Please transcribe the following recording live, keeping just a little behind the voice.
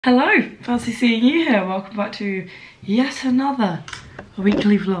Hello, fancy seeing you here. Welcome back to yet another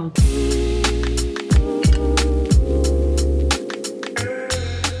weekly vlog.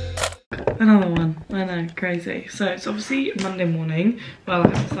 Another one, I know, crazy. So it's obviously Monday morning. Well, I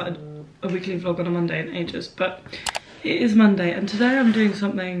haven't started a weekly vlog on a Monday in ages, but it is Monday and today I'm doing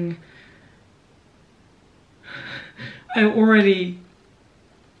something I already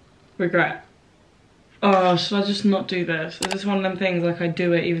regret. Oh, should I just not do this? Is this one of them things like I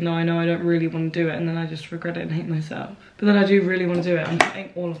do it even though I know I don't really want to do it and then I just regret it and hate myself? But then I do really want to do it. I'm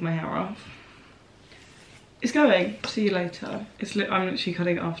cutting all of my hair off. It's going. See you later. I'm literally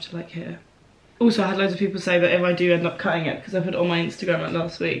cutting it off to like here. Also, I had loads of people say that if I do end up cutting it, because I put it on my Instagram like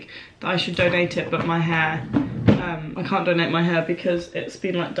last week, that I should donate it, but my hair, I can't donate my hair because it's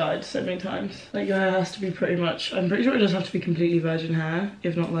been like dyed so many times. Like your hair has to be pretty much, I'm pretty sure it does have to be completely virgin hair,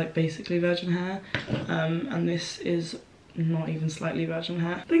 if not like basically virgin hair. And this is not even slightly virgin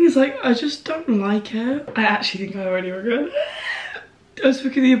hair. Thing is, like, I just don't like it. I actually think I already regret it. I was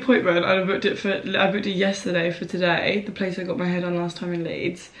booking the appointment and I booked it yesterday for today, the place I got my hair done last time in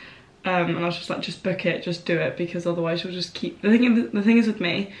Leeds. And I was just like, just book it, just do it, because otherwise you'll just keep... The thing is with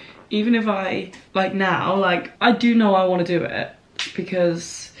me, even if I, like now, like, I do know I want to do it,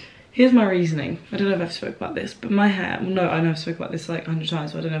 because here's my reasoning. I don't know if I've spoke about this, but my hair... No, I know I've spoke about this like 100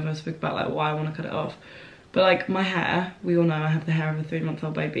 times, but I don't know if I've spoke about like why I want to cut it off. But like my hair, we all know I have the hair of a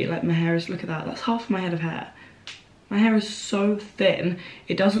 3-month-old baby. Like my hair is, look at that, that's half my head of hair. My hair is so thin,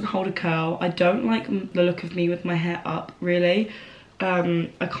 it doesn't hold a curl. I don't like the look of me with my hair up, really.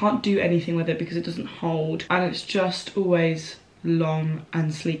 I can't do anything with it because it doesn't hold, and it's just always long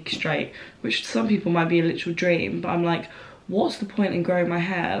and sleek straight, which to some people might be a literal dream, but I'm like, what's the point in growing my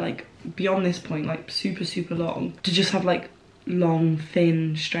hair like beyond this point, like super long, to just have like long,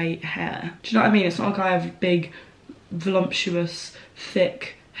 thin, straight hair? Do you know what I mean? It's not like I have big, voluptuous,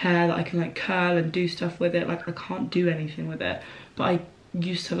 thick hair that I can like curl and do stuff with it. Like I can't do anything with it, but I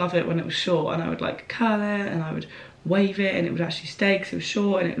used to love it when it was short, and I would like curl it and I would wave it and it would actually stay because it was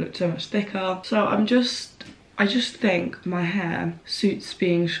short and it looked so much thicker. So I just think my hair suits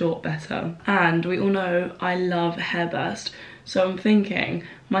being short better, and we all know I love hair burst, so I'm thinking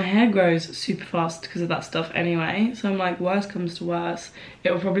my hair grows super fast because of that stuff anyway, so I'm like, worst comes to worst,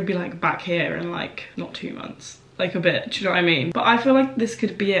 it will probably be like back here in like not 2 months, like a bit, do you know what I mean? But I feel like this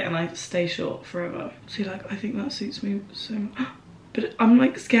could be it and I stay short forever. See, like I think that suits me so much, but I'm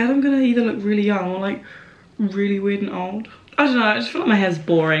like scared I'm gonna either look really young or like really weird and old. I don't know, I just feel like my hair's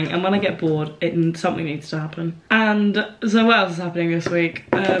boring, and when I get bored, something needs to happen. And so what else is happening this week?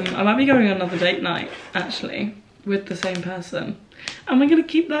 I might be going on another date night, actually, with the same person. Am I gonna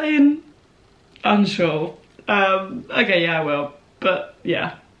keep that in? Unsure. Okay, yeah, I will. But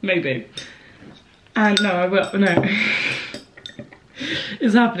yeah, maybe. And no, I will, no.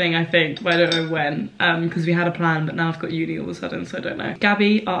 It's happening, I think, but I don't know when, because we had a plan, but now I've got uni all of a sudden, so I don't know.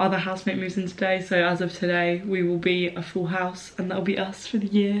 Gabby, our other housemate, moves in today, so as of today, we will be a full house, and that'll be us for the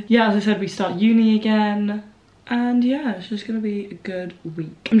year. Yeah, as I said, we start uni again, and yeah, it's just gonna be a good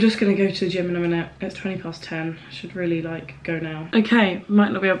week. I'm just gonna go to the gym in a minute. It's 10:20. I should really, like, go now. Okay,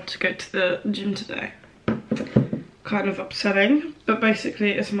 might not be able to go to the gym today. Kind of upsetting, but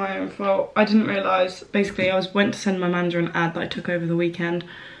basically it's my own fault. I didn't realise, basically I went to send my manager an ad that I took over the weekend,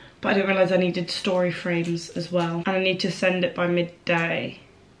 but I didn't realise I needed story frames as well, and I need to send it by midday.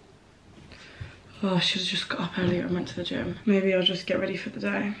 Oh, I should have just got up earlier and went to the gym. Maybe I'll just get ready for the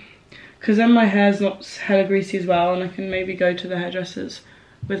day, because then my hair's not hella greasy as well, and I can maybe go to the hairdressers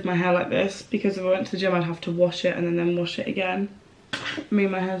with my hair like this, because if I went to the gym I'd have to wash it and then wash it again. I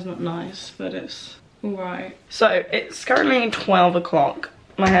mean, my hair's not nice, but it's alright. So it's currently 12 o'clock.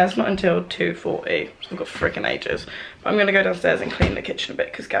 My hair's not until 2:40, so I've got freaking ages. But I'm gonna go downstairs and clean the kitchen a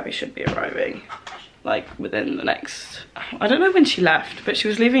bit because Gabby should be arriving like within the next... I don't know when she left, but she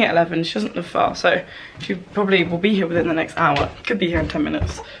was leaving at 11. She doesn't live far, so she probably will be here within the next hour. Could be here in 10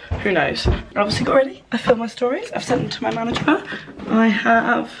 minutes. Who knows? I obviously got ready. I filmed my stories. I've sent them to my manager. I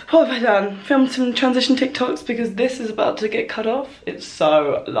have... What have I done? Filmed some transition TikToks because this is about to get cut off. It's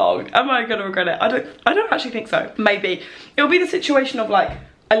so long. Am I gonna regret it? I don't actually think so. Maybe. It'll be the situation of like,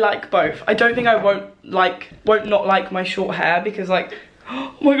 I like both. I don't think I won't not like my short hair because like,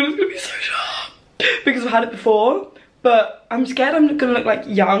 oh my god, it's gonna be so sharp. Because I've had it before, but I'm scared I'm gonna look like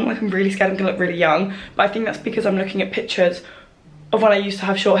young. Like I'm really scared I'm gonna look really young, but I think that's because I'm looking at pictures of when I used to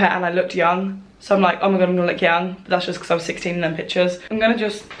have short hair and I looked young, so I'm like, oh my god, I'm gonna look young, but that's just because I was 16 in them pictures. I'm gonna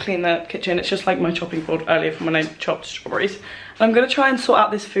just clean the kitchen. It's just like my chopping board earlier from when I chopped strawberries, and I'm gonna try and sort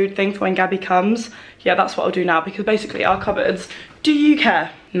out this food thing for when Gabby comes. Yeah, that's what I'll do now, because basically our cupboards, do you care?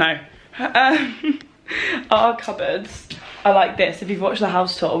 No. Our cupboards are like this. If you've watched the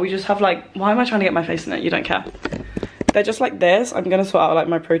house tour, we just have like, why am I trying to get my face in it? You don't care. They're just like this. I'm gonna sort out like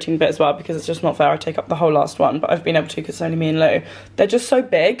my protein bit as well because it's just not fair. I take up the whole last one, but I've been able to because it's only me and Lou. They're just so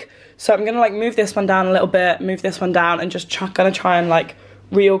big. So I'm gonna like move this one down a little bit, move this one down, and just gonna try and like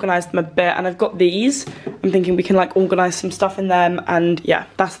reorganize them a bit. And I've got these. I'm thinking we can like organize some stuff in them, and yeah,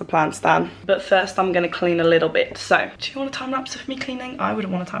 that's the plan, Stan. But first I'm gonna clean a little bit. So do you want a time lapse of me cleaning? I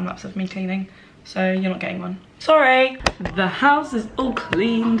wouldn't want a time lapse of me cleaning, so you're not getting one. Sorry. The house is all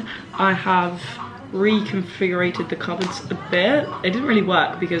cleaned. I have reconfigured the cupboards a bit. It didn't really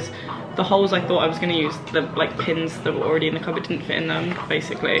work because the holes I thought I was going to use, the like pins that were already in the cupboard didn't fit in them,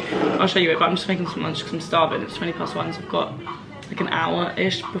 basically. I'll show you it, but I'm just making some lunch because I'm starving. It's 20 past 1, so I've got like an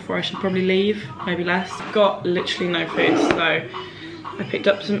hour-ish before I should probably leave, maybe less. Got literally no food, so I picked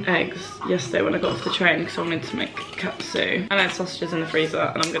up some eggs yesterday when I got off the train because I wanted to make katsu. And I had sausages in the freezer,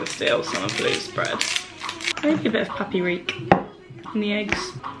 and I'm going to steal some of Lou's bread. Maybe a bit of paprika in the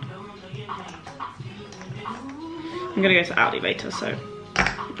eggs. I'm gonna go to Aldi later, so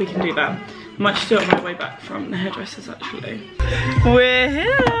we can do that. I might just do it on my way back from the hairdressers, actually. We're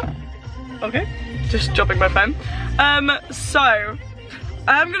here. Okay, just dropping my phone. So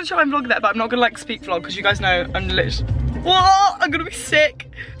I'm gonna try and vlog that, but I'm not gonna like speak vlog because you guys know I'm literally. What? I'm gonna be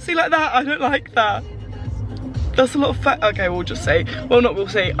sick. See, like that? I don't like that. That's a lot of fat. Okay, we'll just see. Well, not we'll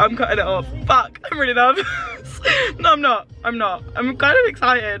see. I'm cutting it off. Fuck, I'm really nervous. No, I'm not. I'm kind of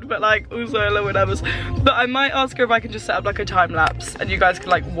excited, but like also a little bit nervous. But I might ask her if I can just set up like a time lapse and you guys can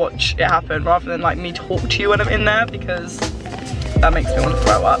like watch it happen rather than like me talk to you when I'm in there, because that makes me want to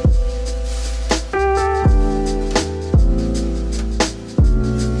throw up.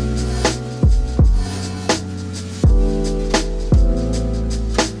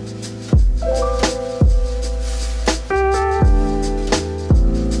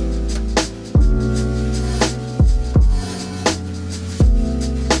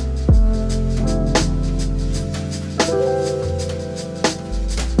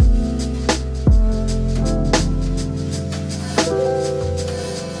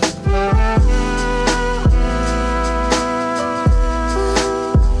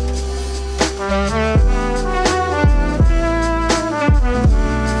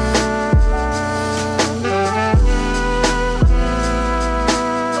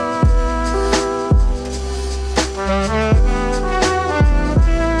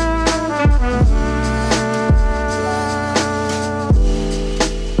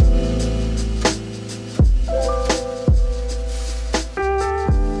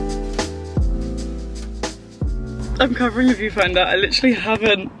 I'm covering a viewfinder. I literally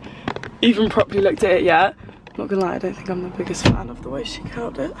haven't even properly looked at it yet. Not gonna lie, I don't think I'm the biggest fan of the way she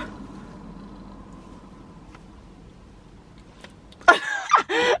curled it. Do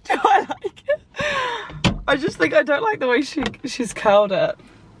I like it? I just think I don't like the way she's curled it.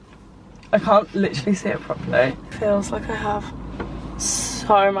 I can't literally see it properly. Feels like I have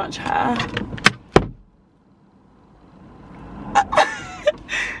so much hair.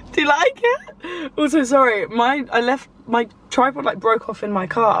 Do you like it? Also, sorry, I left my tripod like broke off in my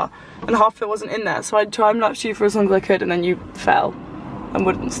car and half of it wasn't in there, so I time-lapsed you for as long as I could and then you fell and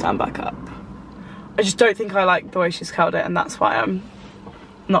wouldn't stand back up. I just don't think I like the way she's curled it, and that's why I'm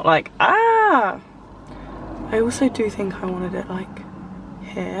not like, ah! I also do think I wanted it like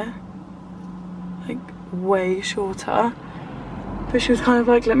here, like way shorter. But she was kind of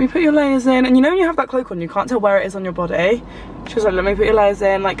like, let me put your layers in. And you know when you have that cloak on, you can't tell where it is on your body. She was like, let me put your layers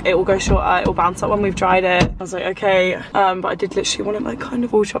in, like it will go shorter, it will bounce up when we've dried it. I was like, okay. But I did literally want it like kind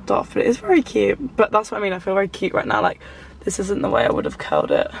of all chopped off, but it is very cute. But that's what I mean, I feel very cute right now. Like this isn't the way I would have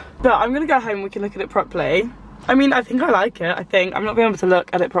curled it. But I'm gonna go home and we can look at it properly. I mean, I think I like it, I'm not being able to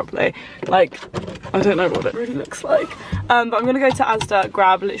look at it properly. Like, I don't know what it really looks like. But I'm gonna go to Asda,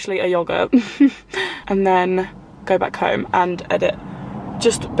 grab literally a yogurt and then go back home and edit.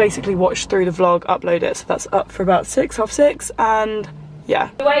 Just basically watch through the vlog, upload it, so that's up for about 6, half 6, and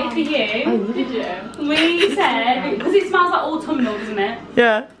yeah. We waited for you. Oh, did you? We said, because it smells like autumnal, doesn't it?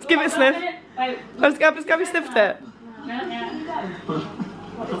 Yeah, let's give it a sniff. Wait. Let's Gabby sniffed it. No, yeah.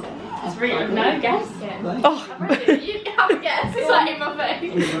 What is it? It's really, no, guess. Oh. You have a guess, it's like in my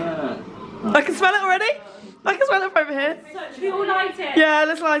face. I can smell it already. I can smell it from over here. Should we all light it? Yeah,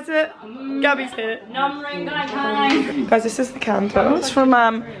 let's light it. Gabby's here. Guys, this is the candle. It's from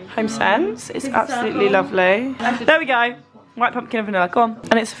Home Sense. It's absolutely lovely. There we go. White pumpkin and vanilla. Go on.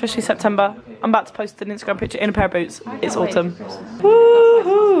 And it's officially September. I'm about to post an Instagram picture in a pair of boots. It's autumn.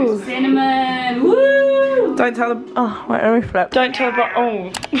 Woohoo! Cinnamon. Woo! Don't tell them. Oh, wait, let me flip. Don't tell them.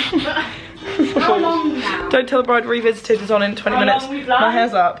 Oh. How long now? Don't Tell the Bride Revisited is on in 20 minutes. My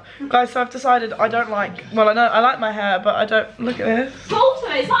hair's up. Guys, so I've decided I don't like, well, I know I like my hair, but I don't, look at this. Shorter,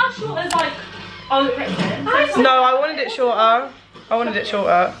 it's not as short as like, No, I wanted it shorter. I wanted it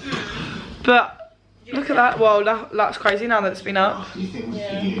shorter. But look at that. Well, that's crazy now that it's been up.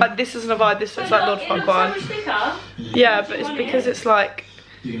 Yeah. Like, this isn't a vibe, this looks like Lord Farquaad. Yeah, but it's because it's like,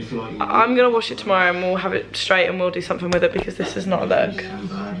 I'm gonna wash it tomorrow and we'll have it straight and we'll do something with it because this is not a look.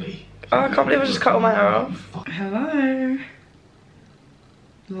 Oh, I can't believe I just cut all my hair off. Hello.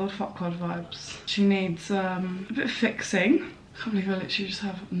 Lord Farquaad vibes. She needs a bit of fixing. I can't believe I literally just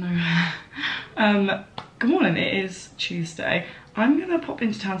have no hair. Good morning, it is Tuesday. I'm gonna pop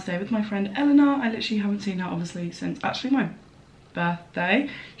into town today with my friend Eleanor. I literally haven't seen her obviously since actually my birthday.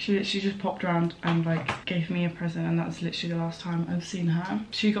 She literally just popped around and like gave me a present, and that's literally the last time I've seen her.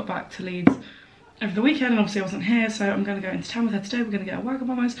 She got back to Leeds over the weekend and obviously I wasn't here, so I'm gonna go into town with her today. We're gonna get a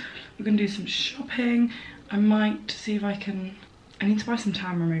Wagamama's, we're gonna do some shopping. I might see if I need to buy some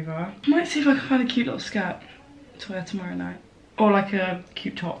tan remover. I might see if I can find a cute little skirt to wear tomorrow night, or like a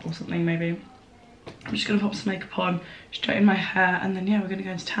cute top or something maybe. I'm just gonna pop some makeup on, straighten my hair, and then yeah, we're gonna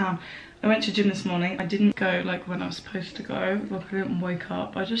go into town. I went to gym this morning. I didn't go like when I was supposed to go. Like I didn't wake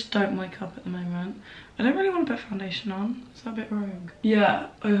up. I just don't wake up at the moment. I don't really want to put foundation on. Is that a bit rogue? Yeah,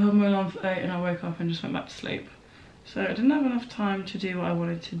 I had my alarm for 8 and I woke up and just went back to sleep. So I didn't have enough time to do what I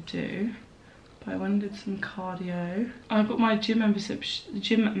wanted to do. But I went and did some cardio. I got my gym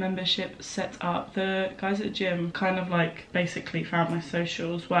membership set up. The guys at the gym kind of like basically found my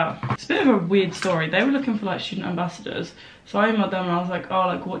social as well. It's a bit of a weird story. They were looking for like student ambassadors. So I emailed them and I was like, oh,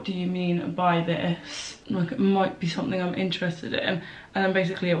 like what do you mean by this? Like it might be something I'm interested in. And then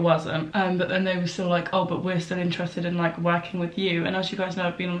basically it wasn't. But then they were still like, oh, but we're still interested in like working with you. And as you guys know,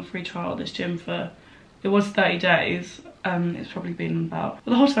 I've been on a free trial at this gym for, it was 30 days. It's probably been about,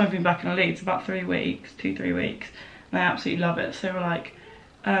 well, the whole time I've been back in Leeds, about 3 weeks, 2-3 weeks, and I absolutely love it. So they were like,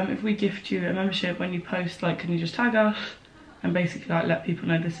 if we gift you a membership, when you post, like, can you just tag us and basically like let people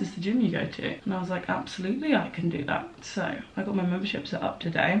know this is the gym you go to? And I was like, absolutely, I can do that. So I got my membership set up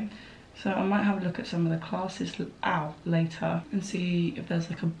today. So I might have a look at some of the classes later and see if there's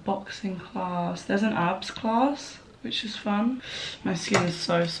like a boxing class. There's an abs class, which is fun. My skin is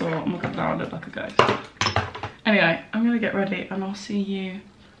so sore. Oh my god, now I look like a ghost. Anyway, I'm gonna get ready and I'll see you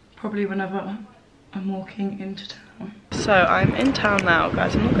probably whenever I'm walking into town. So I'm in town now,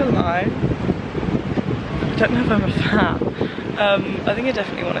 guys. I'm not gonna lie, I don't know if I'm a fan. I think I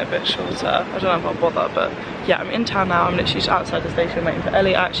definitely want it a bit shorter. I don't know if I'll bother, but yeah, I'm in town now. I'm literally just outside the station waiting for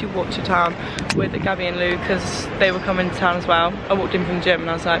Ellie. I actually walked to town with Gabby and Lou because they were coming to town as well. I walked in from the gym and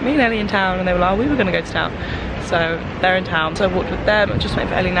I was like, me and Ellie in town, and they were like, oh, we were gonna go to town. So they're in town, so I walked with them. I'm just waiting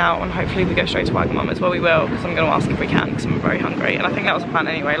for Ellie now, and hopefully we go straight to Wagamama's. Well, we will, because I'm going to ask if we can, because I'm very hungry. And I think that was the plan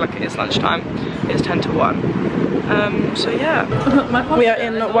anyway, like it is lunchtime. It's 10 to 1. So yeah, we are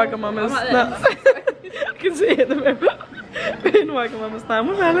in Wagamama's now. I can see it in the mirror. We're in Wagamama's now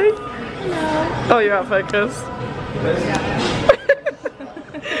with Ellie. Hello. Oh, you're out of focus.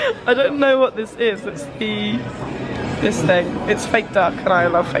 I don't know what this is. It's this thing. It's fake duck, and I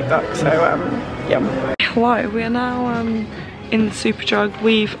love fake duck, so yeah. Hello, we are now in the Superdrug.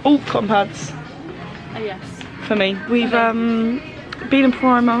 We've cotton pads. Oh yes. For me. We've been in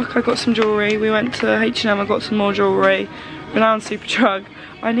Primark. I got some jewellery. We went to H&M. I got some more jewellery. We're now in Superdrug.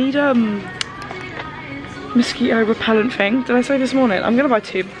 I need mosquito repellent thing. Did I say this morning? I'm gonna buy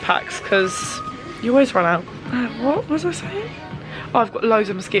 2 packs because you always run out. What was I saying? Oh, I've got loads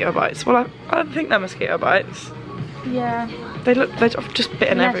of mosquito bites. Well, I don't think they're mosquito bites. Yeah. They're just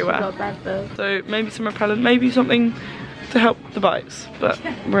bitten everywhere. So maybe some repellent, maybe something to help the bites. But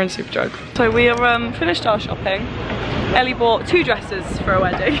we're in Superdrug. So we are finished our shopping. Ellie bought 2 dresses for a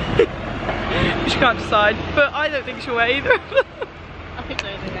wedding. She can't decide, but I don't think she'll wear either. I don't think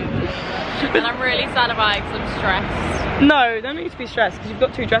they will. And I'm really sad about it because I'm stressed. No, don't need to be stressed because you've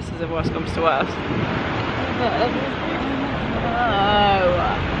got 2 dresses if worse comes to worse.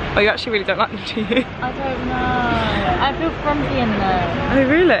 Oh, you actually really don't like them, do you? I don't know. I feel grumpy in them. Oh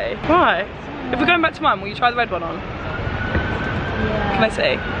really? Why? If we're going back to mine, will you try the red one on? Yeah. Can I see?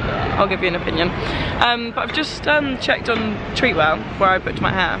 Yeah. I'll give you an opinion. But I've just checked on Treatwell, where I booked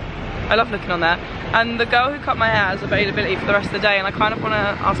my hair. I love looking on there. And the girl who cut my hair has availability for the rest of the day, and I kind of want to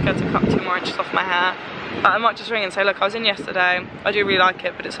ask her to cut 2 more inches off my hair. I might just ring and say, look, I was in yesterday. I do really like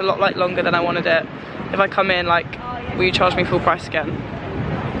it, but it's a lot like longer than I wanted it. If I come in, like, will you charge me full price again?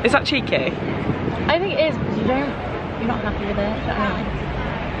 Is that cheeky? I think it is, because you're not happy with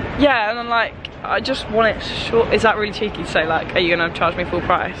it. Yeah, and I'm like, I just want it short. Is that really cheeky to say, like, are you gonna charge me full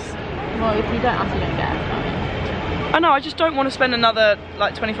price? Well, if you don't ask, you don't get it. I know, I just don't want to spend another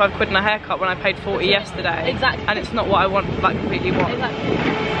like 25 quid on a haircut when I paid 40 yesterday. Exactly. And it's not what I want, like completely want. Exactly.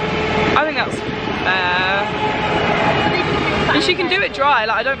 I think that's fair. And she can do it dry,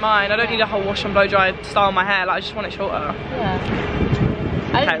 like I don't mind. I don't need a whole wash and blow dry style on my hair, like I just want it shorter. Yeah.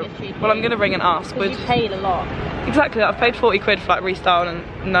 Okay, well I'm gonna ring and ask. Because you paid a lot. Exactly, I've paid 40 quid for like restyle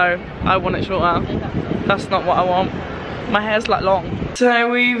and no, I want it shorter. Exactly. That's not what I want. My hair's like long.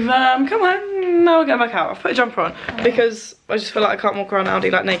 So we've come home, now we're going back out. I've put a jumper on because I just feel like I can't walk around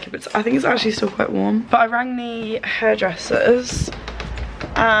Aldi like naked, but I think it's actually still quite warm. But I rang the hairdressers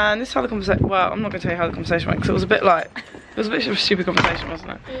and this is how the conversation, well I'm not gonna tell you how the conversation went because it was a bit like, it was a bit of a stupid conversation,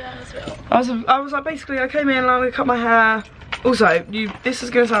 wasn't it? Yeah, that's real. I was like, basically I came in and I'm gonna cut my hair. Also, this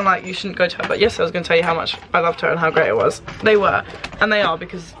is going to sound like you shouldn't go to her, but yes, I was going to tell you how much I loved her and how great it was. They were, and they are,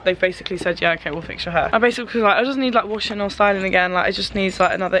 because they basically said, yeah, okay, we'll fix your hair. I basically was like, I just need like washing or styling again, like it just needs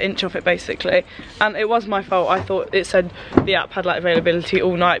like another inch off it basically. And it was my fault. I thought it said the app had like availability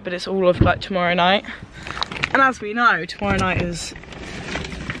all night, but it's all of like tomorrow night. And as we know, tomorrow night is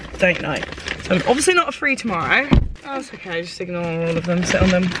date night. So I'm obviously not free tomorrow. That's okay, just ignore all of them, sit on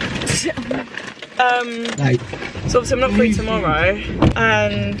them. Sit on them. So obviously I'm not free tomorrow,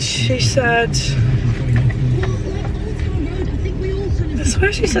 and she said, I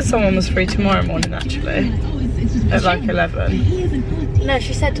swear she said someone was free tomorrow morning actually, at like 11. No,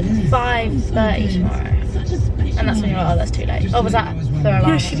 she said 5:30 tomorrow. And that's when you're like, oh, that's too late. Oh, was that the alarm?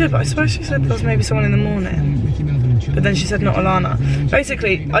 Yeah, she did, but I swear she said there was maybe someone in the morning. But then she said not Alana.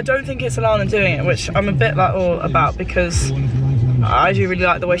 Basically, I don't think it's Alana doing it, which I'm a bit like all about because I do really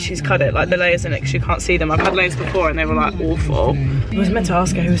like the way she's cut it, like the layers in it, because you can't see them. I've had layers before and they were like awful. I was meant to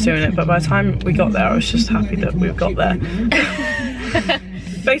ask her who was doing it, but by the time we got there, I was just happy that we got there.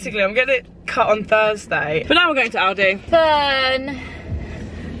 Basically, I'm getting it cut on Thursday, but now we're going to Aldi. Fun.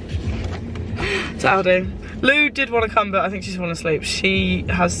 To Aldi. Lou did want to come, but I think she's fallen asleep. She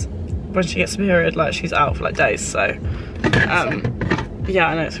has, when she gets a period, like she's out for like days, so yeah,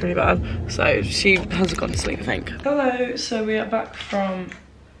 I know it's really bad. So she hasn't gone to sleep, I think. Hello, so we are back from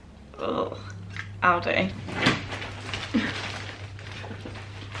Aldi.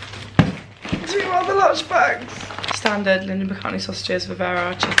 Do you want the lunch bags? Standard Linda McCartney sausages,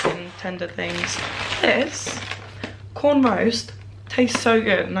 Vivera, chicken, tender things. This corn roast tastes so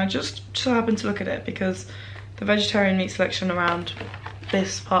good, and I just so happened to look at it because the vegetarian meat selection around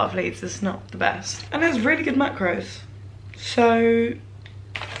this part of Leeds is not the best. And there's really good macros. So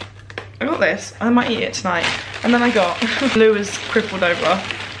I got this, I might eat it tonight. And then I got, Lou was crippled over,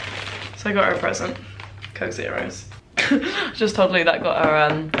 so I got her a present, Coke Zeros. Just told Lou that I got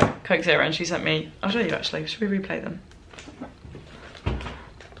her Coke Zero and she sent me, I'll show you actually, should we replay them?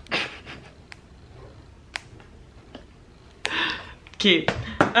 Cute.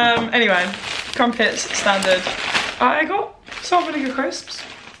 Anyway, crumpets, standard. I got salt vinegar crisps.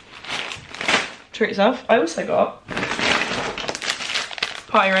 Treat yourself. I also got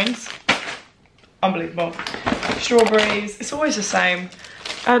pie rings. Unbelievable. Strawberries. It's always the same.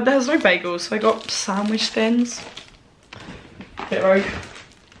 There's no bagels, so I got sandwich thins. Bit rogue.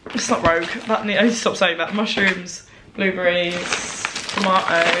 It's not rogue. I need to stop saying that. Mushrooms, blueberries,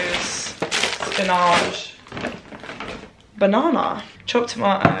 tomatoes, spinach, banana, chopped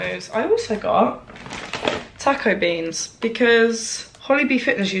tomatoes. I also got taco beans because Holly Bee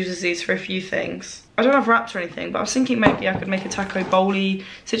Fitness uses these for a few things. I don't have wraps or anything, but I was thinking maybe I could make a taco bowl-y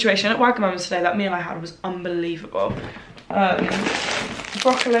situation. At Wagamama's today, that meal I had was unbelievable.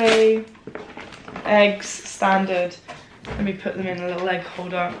 Broccoli, eggs, standard. Let me put them in a little egg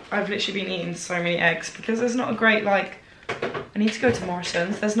holder. I've literally been eating so many eggs because there's not a great, like, I need to go to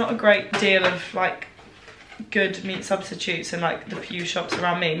Morrison's. There's not a great deal of, like, good meat substitutes in, like, the few shops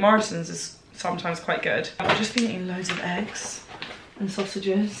around me. Morrison's is sometimes quite good. I've just been eating loads of eggs and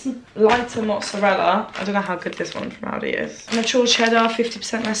sausages. Lighter mozzarella. I don't know how good this one from Aldi is. Mature cheddar,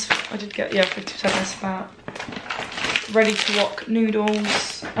 50% less. I did get, yeah, 50% less fat. Ready to wok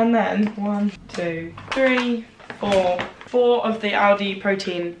noodles. And then 1, 2, 3, 4 of the Aldi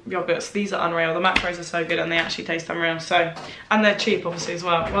protein yogurts. These are unreal. The macros are so good and they actually taste unreal. So, and they're cheap obviously as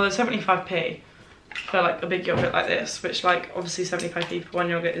well. Well, they're 75p for like a big yogurt like this, which like obviously 75p for one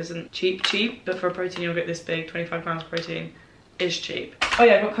yogurt isn't cheap, but for a protein yogurt this big, 25 grams protein is cheap. Oh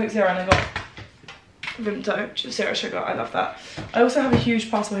yeah, I got Coke Zero and I got Vimto, zero sugar. I love that. I also have a huge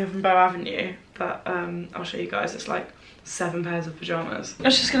parcel here from Bow Avenue that I'll show you guys. It's like 7 pairs of pyjamas. I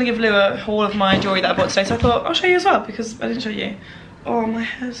was just gonna give Lou a haul of my jewellery that I bought today, so I thought I'll show you as well because I didn't show you. Oh, my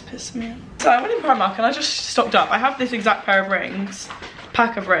hair's pissing me off. So I went in Primark and I just stocked up. I have this exact pair of rings,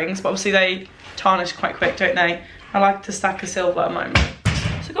 pack of rings, but obviously they tarnish quite quick, don't they? I like to stack a silver at the moment.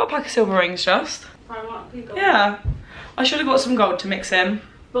 So I got a pack of silver rings just. Primark, yeah. I should have got some gold to mix in.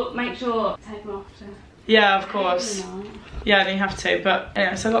 But make sure take them off too. Yeah, of course. Yeah, then you have to. But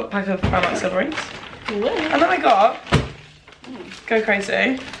anyway, so I got a pack of Primark silver rings. And then I got, go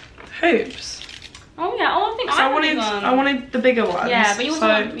crazy, hoops. Oh yeah, oh I think so I wanted the bigger ones. Yeah, but you also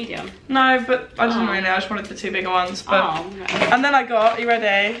want medium. No, but I didn't really know. I just wanted the 2 bigger ones. But okay. And then I got, you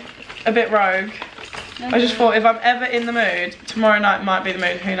ready? A bit rogue. I just thought if I'm ever in the mood, tomorrow night might be the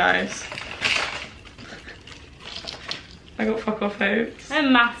mood. Who knows? I got fuck off hoops. They're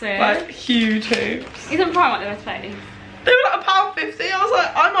massive. Like huge hoops. Isn't Primark the best place? They were like £1.50. I was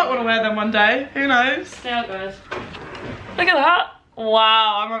like, I might want to wear them one day. Who knows? They are good. Look at that.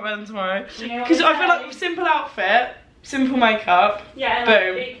 Wow, I might wear them tomorrow. Because I feel like simple outfit, simple makeup, yeah,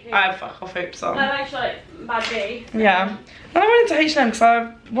 boom, like I have fuck off hoops on. They're actually like bad B. Yeah. And I went into H&M because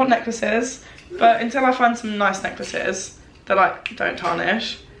I want necklaces, but until I find some nice necklaces that like don't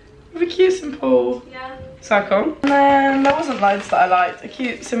tarnish, with a cute simple circle. And then there wasn't loads that I liked. A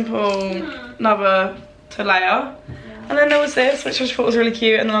cute simple another to layer. Yeah. And then there was this, which I just thought was really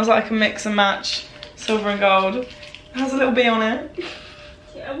cute, and then I was like, I can mix and match silver and gold. It has a little bee on it.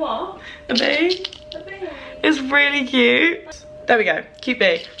 A what? A bee. A bee. It's really cute. There we go, cute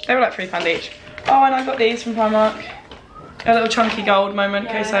bee. They were like £3 each. Oh, and I got these from Primark. A little chunky gold moment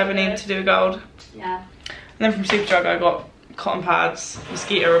in case I ever need to do a gold. Yeah. And then from Superdrug I got cotton pads,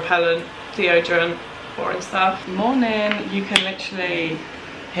 mosquito repellent, deodorant, boring stuff. Morning, you can literally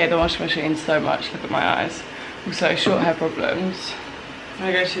hear the washing machine so much. Look at my eyes. Also, short hair problems. When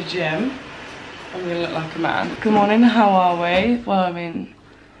I go to the gym, I'm gonna look like a man. Good morning, how are we? Well, I mean,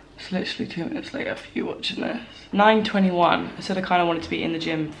 it's literally 2 minutes later for you watching this. 9:21. I said I kind of wanted to be in the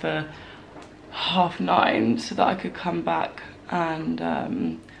gym for 9:30 so that I could come back and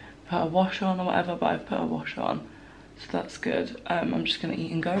put a wash on or whatever, but I've put a wash on. So that's good. I'm just gonna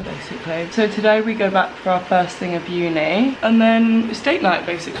eat and go basically. So today we go back for our first thing of uni and then it's date night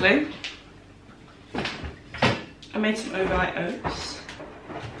basically. I made some overnight oats.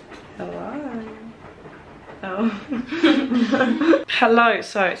 Hello. Oh. Hello,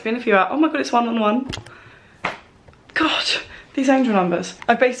 so it's been a few hours. Oh my god, it's 111. God, these angel numbers.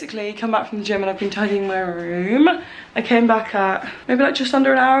 I've basically come back from the gym and I've been tidying my room. I came back at maybe like just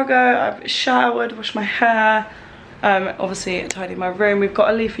under an hour ago. I've showered, washed my hair. Obviously tidied my room. We've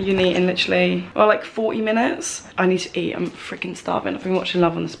got to leave for uni in literally, well, like 40 minutes. I need to eat, I'm freaking starving. I've been watching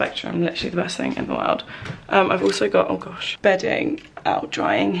Love on the Spectrum, literally the best thing in the world. I've also got, oh gosh, bedding out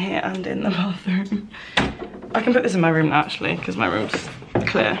drying here and in the bathroom. I can put this in my room now actually, because my room's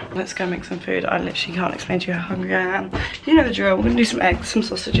clear. Let's go make some food. I literally can't explain to you how hungry I am. You know the drill, we're gonna do some eggs, some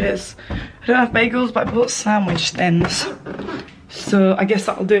sausages. I don't have bagels, but I bought sandwich thins. So I guess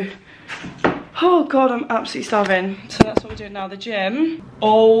that'll do. Oh god, I'm absolutely starving. So that's what we're doing now, the gym.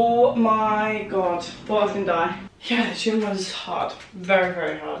 Oh my god, thought I was gonna die. Yeah, the gym was hard, very,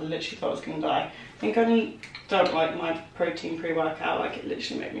 very hard. Literally thought I was gonna die. I think I don't like my protein pre-workout, like it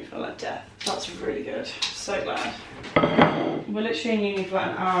literally made me feel like death. That's really good, so glad. We're literally in uni for like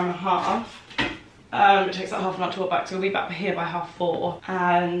an hour and a half. It takes like half an hour to walk back, so we'll be back here by 4:30.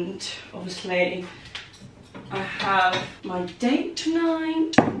 And obviously, I have my date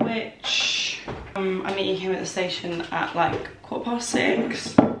tonight, which I'm meeting him at the station at like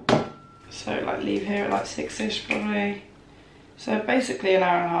 6:15. So like leave here at like 6ish probably. So basically an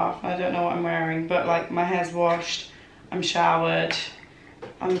hour and a half. I don't know what I'm wearing, but like my hair's washed, I'm showered,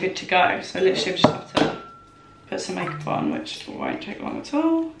 I'm good to go. So literally I just have to put some makeup on, which won't take long at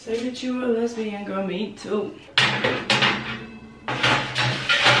all. Say that you were a lesbian, girl, me too.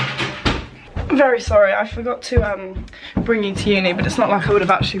 Very sorry, I forgot to bring you to uni, but it's not like I would have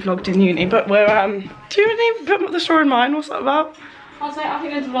actually vlogged in uni, but we're do you need to put the straw in mine? What's that about? I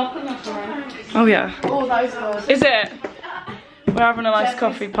think there's a vlog in the story. Oh yeah. Oh, those girls. Is it? We're having a nice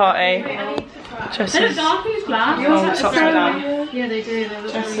coffee party. Jess's Oh, it's upside down. Yeah, they do.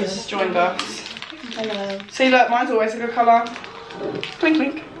 Jess's joined us. Hello. See, look, mine's always a good colour. Clink,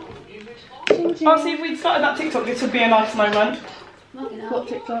 clink. Oh, see, if we'd started that TikTok, this would be a nice moment. What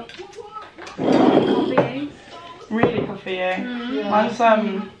TikTok? Really coffee, yeah. Mine's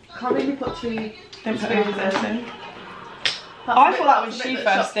Can't really put two. didn't put any of this in. I thought that when she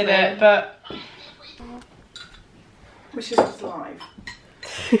first did it, but which is just live.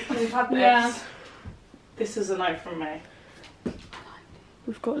 We've had this. Yeah. This is a note from me.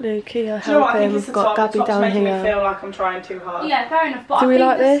 We've got Luke here Do you know what, I helping, think it's we've the got top. The Gabby top's down making me here. feel like I'm trying too hard. Yeah, fair enough. But Do I we think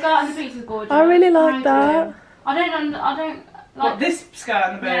like the this? skirt and the boots is gorgeous. I really like that. I don't like. What, this skirt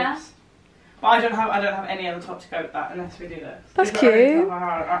and the boobs? Yeah. But I don't have any other top to go with that unless we do this. That's These are only cute. top I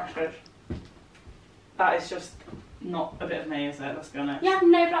have, actually. That is just not a bit of me, is it? Let's be honest. You have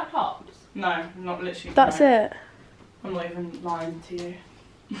no black tops. No, not literally. That's no. it. I'm not even lying to you.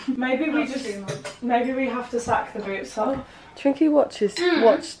 Maybe we have to sack the boots off. Do you think he watched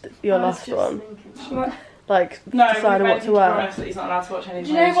your last one? Like, no, decided what to wear? That he's not allowed to watch any. Do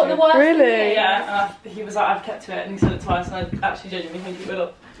you know what the worst Really? thing is? Yeah, and he was like, I've kept to it, and he said it twice, and I actually genuinely think he will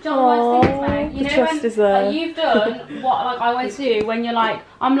have. John, the worst thing is, mate, you the know trust when is there. like, you've done what like I always do when you're like,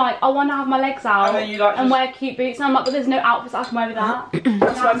 I'm like, I want to have my legs out And then you like and just- wear cute boots, and I'm like, but there's no outfits I can wear with that.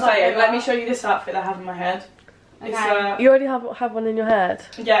 That's what I'm saying. Let me show you this outfit I have in my head. It's, Okay. You already have one in your head?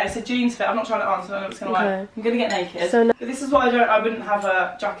 yeah, it's a jeans fit. I'm not trying to answer. I know it's gonna Okay. work. I'm gonna get naked. So but this is what I wouldn't have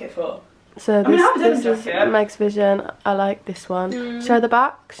a jacket for. So I mean, I have a this denim is jacket. Meg's vision. I like this one. Show the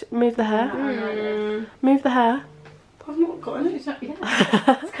back. Move the hair. Move the hair. I've not got any. It's got No,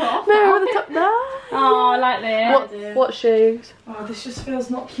 off over the top there. Oh, I like this. What shoes? Oh, this just feels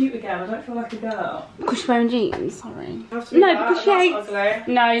not cute again. I don't feel like a girl. Because she's wearing jeans, sorry. I have to be No, that, because she that's hates...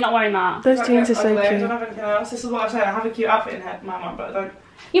 ugly. No, you're not wearing that. Those jeans are so Ugly. I don't cute. have anything else. This is what I'm saying. I have a cute outfit in my mind, but I don't.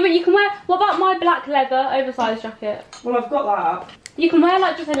 Yeah, but you can wear... What about my black leather oversized jacket? Well, I've got that. You can wear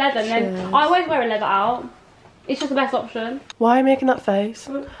like just a leather and then... Cheers. I always wear a leather out. It's just the best option. Why are you making that face?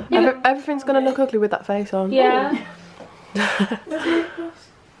 Yeah, Everything's gonna look ugly with that face on. Yeah.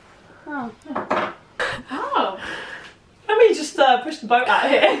 Oh. Oh. Let me just push the boat out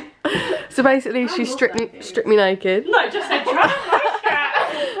here. So basically, she's strictly naked, No, just a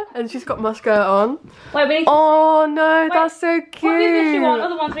drama. and she's got mascara on. Wait, we need Oh no, that's so What videos do you want?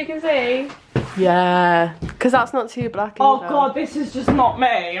 cute. Other ones we can see. Yeah, because that's not too black. Oh either. god, this is just not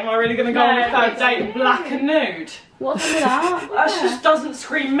me. Am I really gonna go on a third date black and nude? What's with that? That just doesn't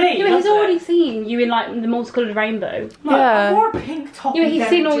scream me. Yeah, but he's does it? already seen you in like the multicoloured rainbow. No, Yeah. I wore a pink top. Yeah, but and he's denim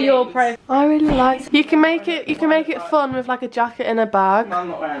seen all your jeans. pro. I really like. You can make it fun with like a jacket and a bag. No, I'm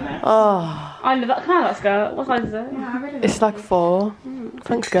not wearing this. Oh, I love that. Can I have that skirt? What size is it? it's like 4.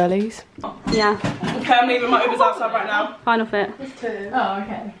 Thanks, girlies. Yeah. Okay, I'm leaving my Ubers outside right now. Final fit. Oh,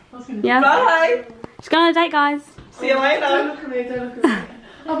 okay. Yeah. Bye. Just going on a date, guys. See you later.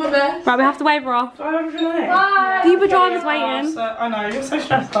 Right, we have to wave her off. Do I have everything on it? The Uber driver's waiting. I know, you're so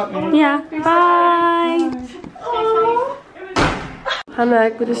stressed, aren't you? Yeah. Bye. Hi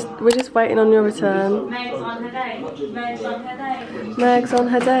Meg, we're just waiting on your return. Meg's on her date. Meg's on her date. Meg's on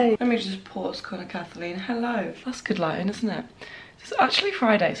her date. Let me just pause, Connor Kathleen. Hello. That's good lighting, isn't it? It's actually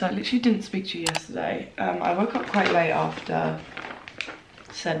Friday, so I literally didn't speak to you yesterday. I woke up quite late after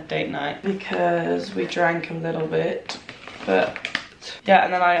said date night because we drank a little bit, but yeah,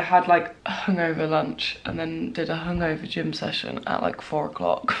 and then I had like a hungover lunch and then did a hungover gym session at like 4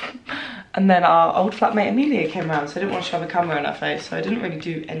 o'clock. And then our old flatmate Amelia came around, so I didn't want to shove a camera in her face, so I didn't really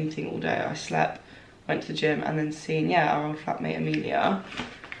do anything all day. I slept, went to the gym, and then seen, yeah, our old flatmate Amelia.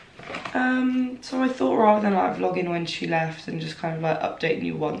 So I thought rather than like vlogging when she left and just kind of like updating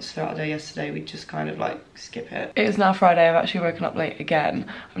you once throughout the day yesterday, we'd just kind of like skip it. It is now Friday. I've actually woken up late again.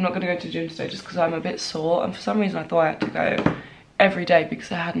 I'm not going to go to the gym today just because I'm a bit sore, and for some reason I thought I had to go every day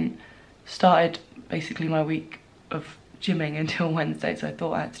because I hadn't started basically my week of gymming until Wednesday, so I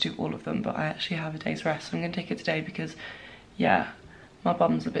thought I had to do all of them, but I actually have a day's rest, so I'm going to take it today because yeah, my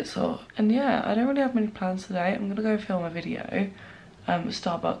bum's a bit sore. And yeah, I don't really have many plans today. I'm going to go film a video.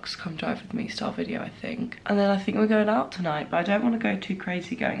 Starbucks come drive with me style video, I think, and then I think we're going out tonight, but I don't want to go too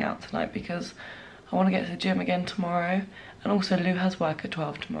crazy going out tonight because I want to get to the gym again tomorrow, and also Lou has work at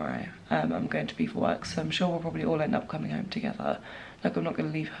 12 tomorrow. I'm going to be for work, so I'm sure we'll probably all end up coming home together. Like, I'm not going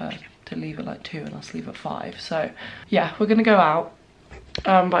to leave her to leave at like 2 and us leave at 5, so yeah, we're going to go out,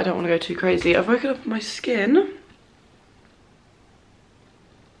 but I don't want to go too crazy. I've woken up with my skin.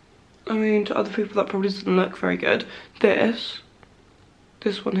 I mean, to other people that probably doesn't look very good.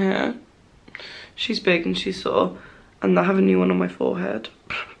 This one here, she's big and she's sore, and I have a new one on my forehead.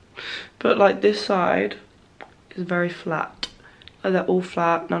 But like this side is very flat. Like they're all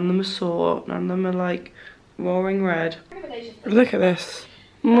flat, none of them are sore, none of them are like roaring red. Look at this.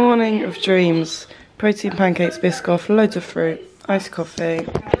 Morning of dreams. Protein pancakes, Biscoff, loads of fruit, iced coffee.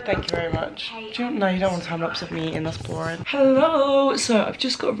 Thank you very much. No, you don't want time lapse of me eating, that's boring. Hello! So I've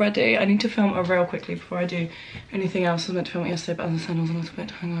just got ready. I need to film a reel quickly before I do anything else. I was meant to film it yesterday, but as I said, I was a little bit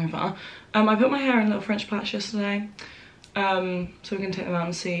hungover. I put my hair in little French plaits yesterday. So we're gonna take them out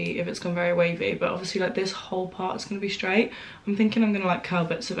and see if it's gone very wavy, but obviously like this whole part is gonna be straight. I'm thinking I'm gonna like curl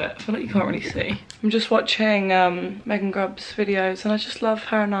bits of it. I feel like you can't really see. I'm just watching Megan Grubb's videos, and I just love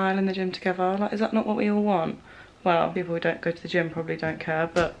her and Niall in the gym together. Like, is that not what we all want? Well, people who don't go to the gym probably don't care,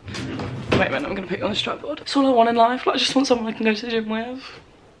 but wait a minute, I'm gonna put you on this tripod. That's all I want in life. Like, I just want someone I can go to the gym with.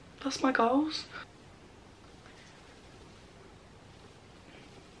 That's my goals.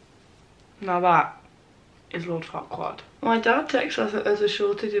 Now that is Lord Farquaad. My dad texted us that there's a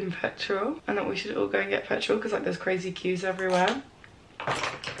shortage in petrol and that we should all go and get petrol because like there's crazy queues everywhere.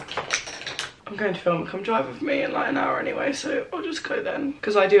 I'm going to film, come drive with me in like an hour anyway, so I'll just go then.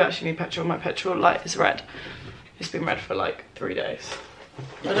 Because I do actually need petrol. My petrol light is red. It's been red for like 3 days.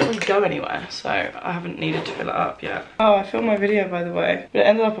 I don't really go anywhere, so I haven't needed to fill it up yet. Oh, I filmed my video by the way, but it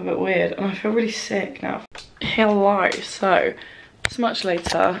ended up a bit weird and I feel really sick now. Hello, so it's much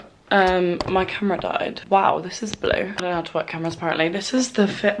later. My camera died. Wow, this is blue. I don't know how to work cameras apparently. This is the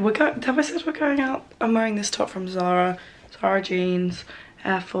fit. Have I said we're going out? I'm wearing this top from Zara. Zara jeans,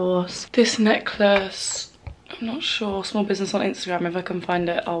 Air Force. This necklace, I'm not sure. Small business on Instagram. If I can find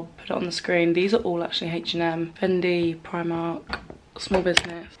it, I'll put it on the screen. These are all actually H&M. Fendi, Primark, small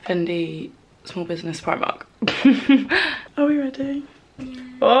business. Fendi, small business, Primark. Are we ready?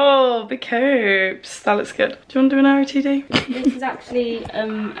 Oh, big hoops. That looks good. Do you want to do an ROTD? This is actually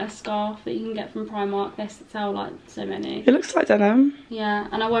a scarf that you can get from Primark. They sell like so many. It looks like denim. Yeah,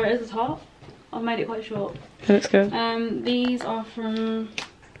 and I wear it as a top. I've made it quite short. It looks good. These are from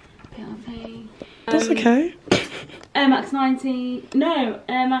PLP. That's okay. Air Max 90. No,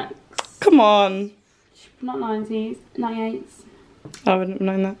 Air Max. Come on. Not 90s, 98s. I wouldn't have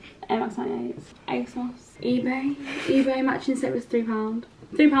known that. Air Max 98s. ASOS. eBay matching set was £3.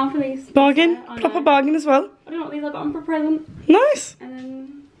 £3 for these. Bargain. Proper bargain as well. I don't know what these I got them for a present. Nice. And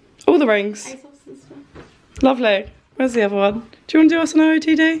then all the rings. ASOS and stuff. Lovely. Where's the other one? Do you want to do us an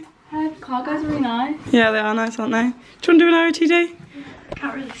ROTD? Cargo's really nice. Yeah, they are nice, aren't they? Do you want to do an ROTD?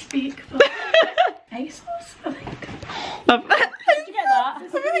 Can't really speak, but ASOS, I think. Lovely. Did you get that? I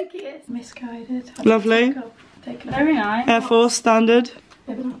think it's misguided. Lovely. Very nice. Air Force standard.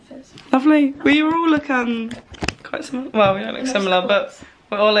 Maybe not fits. Lovely. We were all looking quite similar. Well, we don't look similar, but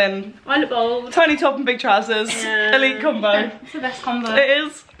we're all in I look bold. tiny top and big trousers. Yeah. Elite combo. It's the best combo. It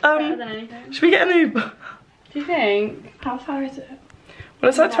is. Better than anything. Should we get an Uber? Do you think? How far is it? Well,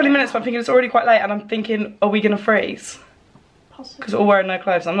 it's like 20 minutes, but I'm thinking it's already quite late, and I'm thinking, are we gonna freeze? Possibly. Because we're all wearing no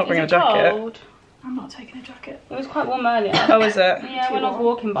clothes. I'm not bringing a jacket. Cold? I'm not taking a jacket. It was quite warm earlier. Oh, is it? Yeah, when I was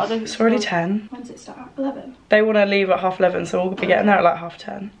walking, but I don't think It's already 10. When's it start? 11? They want to leave at 11:30, so we'll be getting there at like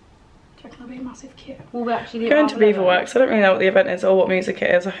 10:30. Do you reckon there'll be a massive queue? Will we actually Going to Beaverworks. I don't really know what the event is or what music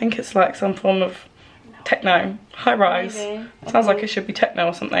it is. I think it's like some form of techno, high rise. Maybe. Sounds like it should be techno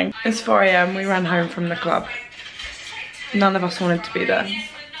or something. It's 4 AM. We ran home from the club. None of us wanted to be there,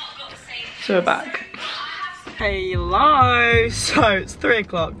 so we're back. Hello. So it's 3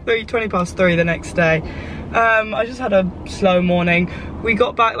 o'clock, 20 past 3 the next day. I just had a slow morning. We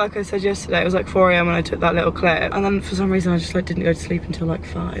got back, like I said yesterday, it was like 4 AM when I took that little clip, and then for some reason I just like didn't go to sleep until like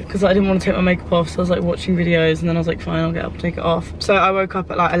 5 because I didn't want to take my makeup off, so I was like watching videos, and then I was like fine, I'll get up and take it off. So I woke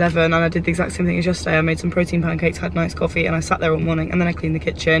up at like 11 and I did the exact same thing as yesterday. I made some protein pancakes, had nice coffee, and I sat there all morning, and then I cleaned the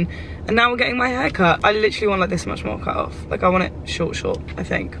kitchen, and now we're getting my hair cut. I literally want like this much more cut off. Like I want it short, I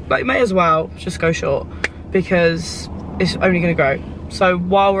think. Like may as well just go short because it's only gonna grow. So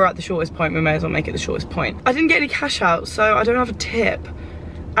while we're at the shortest point, we may as well make it the shortest point. I didn't get any cash out, so I don't have a tip.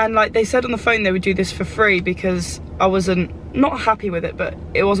 And like they said on the phone they would do this for free because I wasn't, not happy with it, but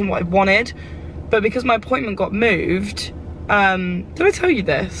it wasn't what I wanted. But because my appointment got moved, did I tell you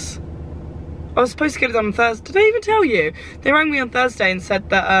this? I was supposed to get it done on Thursday. Did I even tell you? They rang me on Thursday and said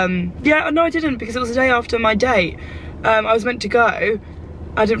that, yeah, no I didn't because it was the day after my date. I was meant to go.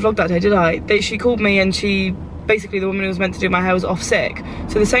 I didn't vlog that day, did I? She called me and she, basically the woman who was meant to do my hair was off sick.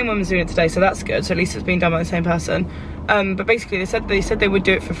 So the same woman's doing it today, so that's good. So at least it's being done by the same person. But basically they said they would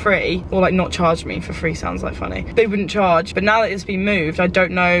do it for free, or like not charge me. For free sounds like funny. They wouldn't charge, but now that it's been moved, I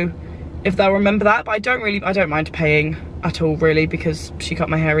don't know if they'll remember that, but I don't mind paying at all really, because she cut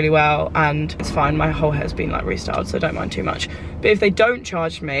my hair really well and it's fine. My whole hair's been like restyled, so I don't mind too much. But if they don't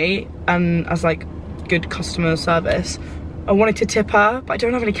charge me, and as like good customer service, I wanted to tip her, but I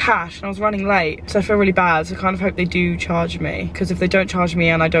don't have any cash and I was running late, so I feel really bad. So I kind of hope they do charge me, because if they don't charge me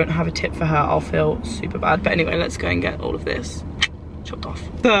and I don't have a tip for her, I'll feel super bad. But anyway, let's go and get all of this chopped off.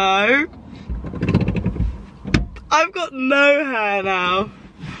 So I've got no hair now.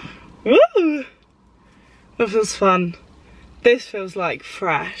 Woo! That feels fun. This feels like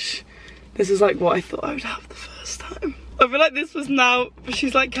fresh. This is like what I thought I would have the first time. I feel like this was now,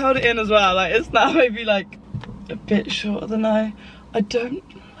 she's like curled it in as well. Like it's now maybe like a bit shorter than I don't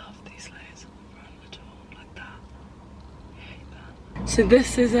love these layers on the front at all, like that. I hate that. So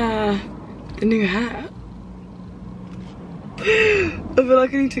this is the new hair. I feel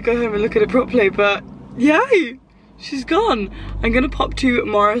like I need to go home and look at it properly, but yay, she's gone. I'm gonna pop to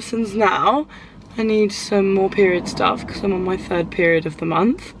Morrison's now. I need some more period stuff because I'm on my 3rd period of the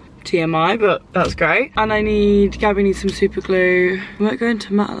month. TMI, but that's great. And Gabby needs some super glue. I might go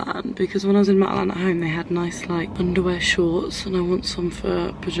into Matalan because when I was in Matalan at home, they had nice like underwear shorts, and I want some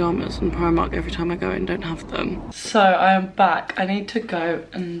for pajamas, and Primark every time I go in don't have them. So I am back. I need to go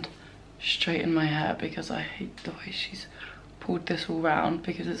and straighten my hair because I hate the way she's pulled this all round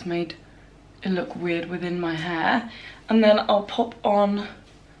because it's made it look weird within my hair. And then I'll pop on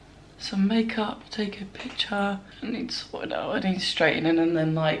some makeup, take a picture. I need to sort it out. I need straightening and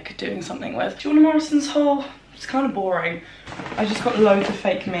then like doing something with. Do you want a Morrison's haul? It's kind of boring. I just got loads of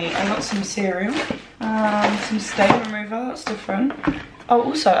fake meat. I got some cereal, some stain remover, that's different. Oh,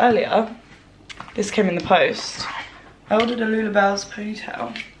 also earlier, this came in the post. I ordered a Lulabelle's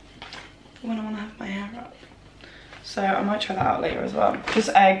ponytail when I want to have my hair up. So I might try that out later as well. Just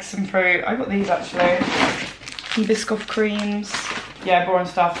eggs, some fruit. I got these actually. Some Biscoff creams. Yeah, boring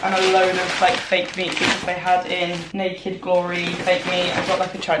stuff. And a load of like fake meat because they had in Naked Glory fake meat. I got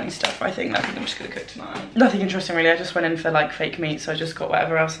like a Chinese stuff, I think. I think I'm just gonna cook tonight. Nothing interesting really. I just went in for like fake meat, so I just got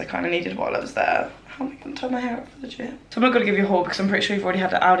whatever else I kind of needed while I was there. How am I gonna tie my hair up for the gym? So I'm not gonna give you a haul because I'm pretty sure you've already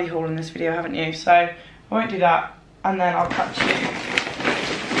had an Aldi haul in this video, haven't you? So I won't do that. And then I'll catch you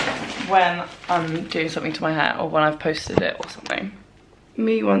when I'm doing something to my hair or when I've posted it or something.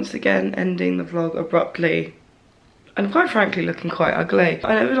 Me once again ending the vlog abruptly and quite frankly looking quite ugly.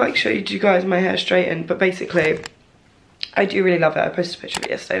 I never like showed you guys my hair straightened, but basically I do really love it. I posted a picture of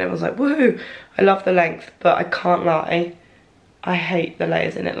it yesterday and I was like, woohoo, I love the length, but I can't lie, I hate the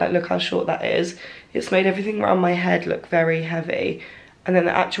layers in it. Like, look how short that is. It's made everything around my head look very heavy, and then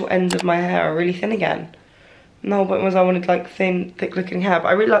the actual ends of my hair are really thin again. The whole point was I wanted like thin, thick looking hair, but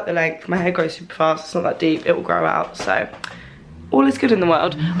I really like the length. My hair grows super fast, it's not that deep, it will grow out, so all is good in the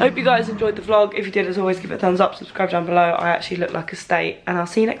world. I hope you guys enjoyed the vlog. If you did, as always, give it a thumbs up, subscribe down below. I actually look like a state, and I'll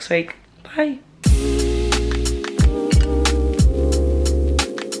see you next week. Bye.